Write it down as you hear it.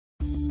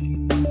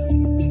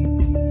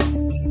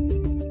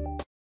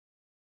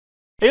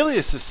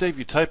Aliases save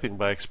you typing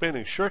by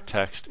expanding short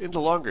text into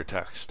longer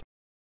text.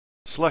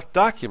 Select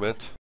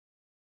Document,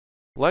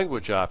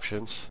 Language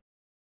Options,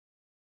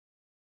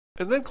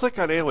 and then click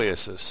on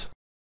Aliases.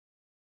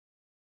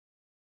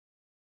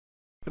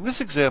 In this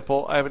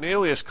example, I have an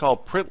alias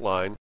called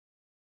println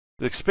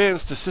that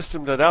expands to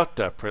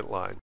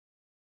system.out.println.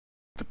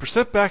 The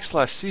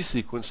 %\c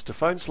sequence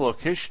defines the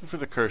location for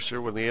the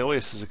cursor when the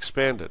alias is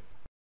expanded.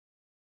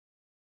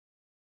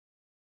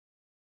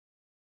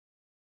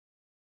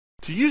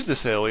 To use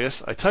this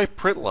alias, I type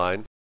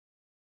println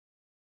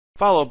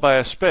followed by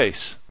a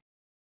space.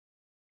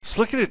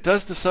 SlickEdit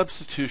does the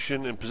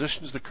substitution and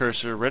positions the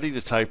cursor ready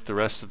to type the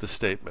rest of the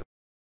statement.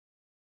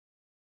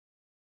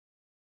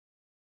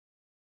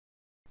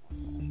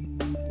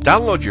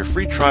 Download your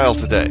free trial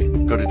today.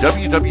 Go to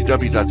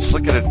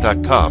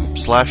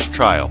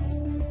www.slickedit.com/trial.